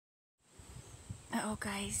Uh-oh,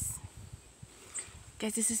 guys.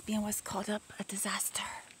 Guys, this is being what's called up a disaster.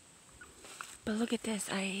 But look at this.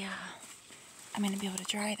 I'm going to be able to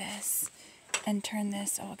dry this and turn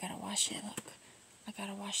this. Oh, I got to wash it. Look. I got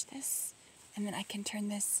to wash this. And then I can turn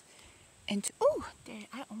this into... Oh, there.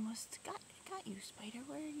 I almost got you, spider.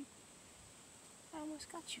 Where are you? I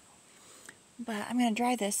almost got you. But I'm going to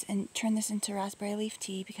dry this and turn this into raspberry leaf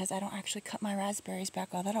tea because I don't actually cut my raspberries back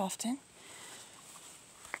all that often.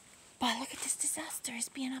 But look at this disaster. It's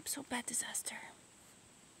being up so bad disaster.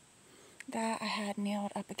 That I had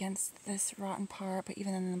nailed up against this rotten part, but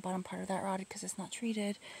even then the bottom part of that rotted because it's not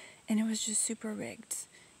treated. And it was just super rigged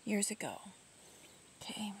years ago.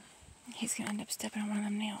 Okay. He's going to end up stepping on one of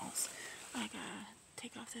them nails. I gotta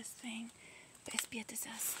take off this thing. But it's be a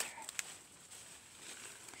disaster.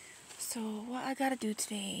 So what I gotta do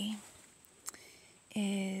today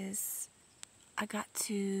is I got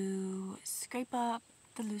to scrape up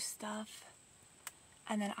the loose stuff,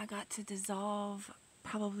 and then I got to dissolve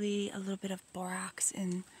probably a little bit of borax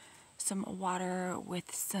in some water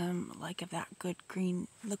with some of that good green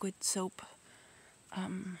liquid soap,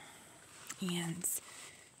 and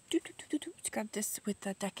scrub this with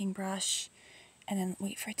the decking brush and then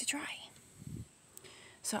wait for it to dry.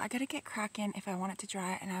 So I gotta get cracking if I want it to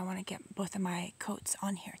dry, and I want to get both of my coats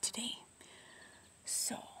on here today.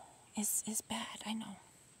 So it's bad, I know.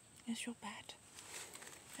 It's real bad.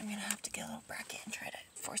 I'm gonna have to get a little bracket and try to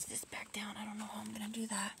force this back down. I don't know how I'm gonna do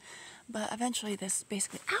that. But eventually this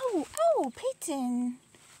basically... Ow! Ow! Peyton!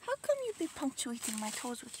 How come you be punctuating my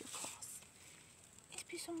toes with your claws? It's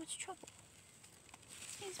be so much trouble.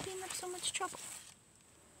 It's being up so much trouble.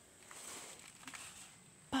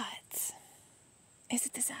 But it's a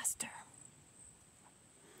disaster.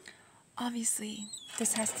 Obviously,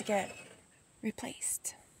 this has to get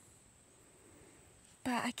replaced.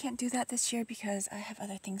 But I can't do that this year because I have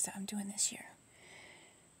other things that I'm doing this year.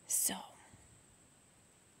 So,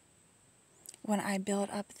 when I build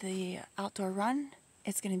up the outdoor run,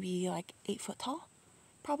 it's going to be like 8 foot tall,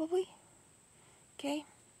 probably. Okay?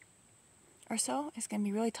 Or so. It's going to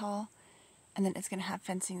be really tall. And then it's going to have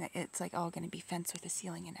fencing that it's like all going to be fenced with the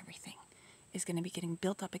ceiling and everything. It's going to be getting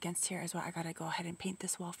built up against here as well. I got to go ahead and paint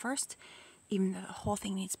this wall first. Even though the whole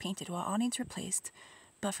thing needs painted. Well, all needs replaced.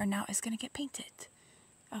 But for now, it's going to get painted.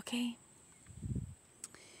 Okay,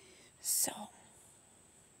 so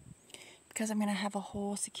because I'm going to have a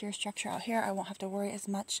whole secure structure out here, I won't have to worry as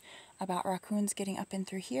much about raccoons getting up in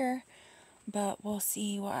through here, but we'll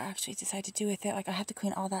see what I actually decide to do with it. Like, I have to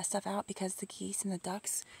clean all that stuff out because the geese and the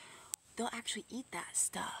ducks, they'll actually eat that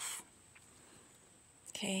stuff.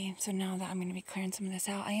 Okay, so now that I'm going to be clearing some of this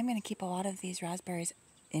out, I am going to keep a lot of these raspberries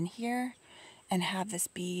in here and have this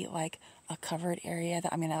be like a covered area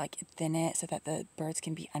that I'm going to like thin it so that the birds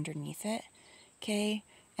can be underneath it. Okay,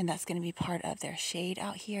 and that's going to be part of their shade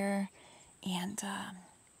out here. And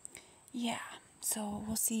yeah, so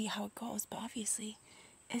we'll see how it goes. But obviously,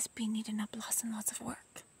 it's been needing up lots and lots of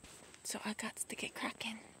work. So I got to get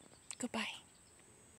cracking. Goodbye.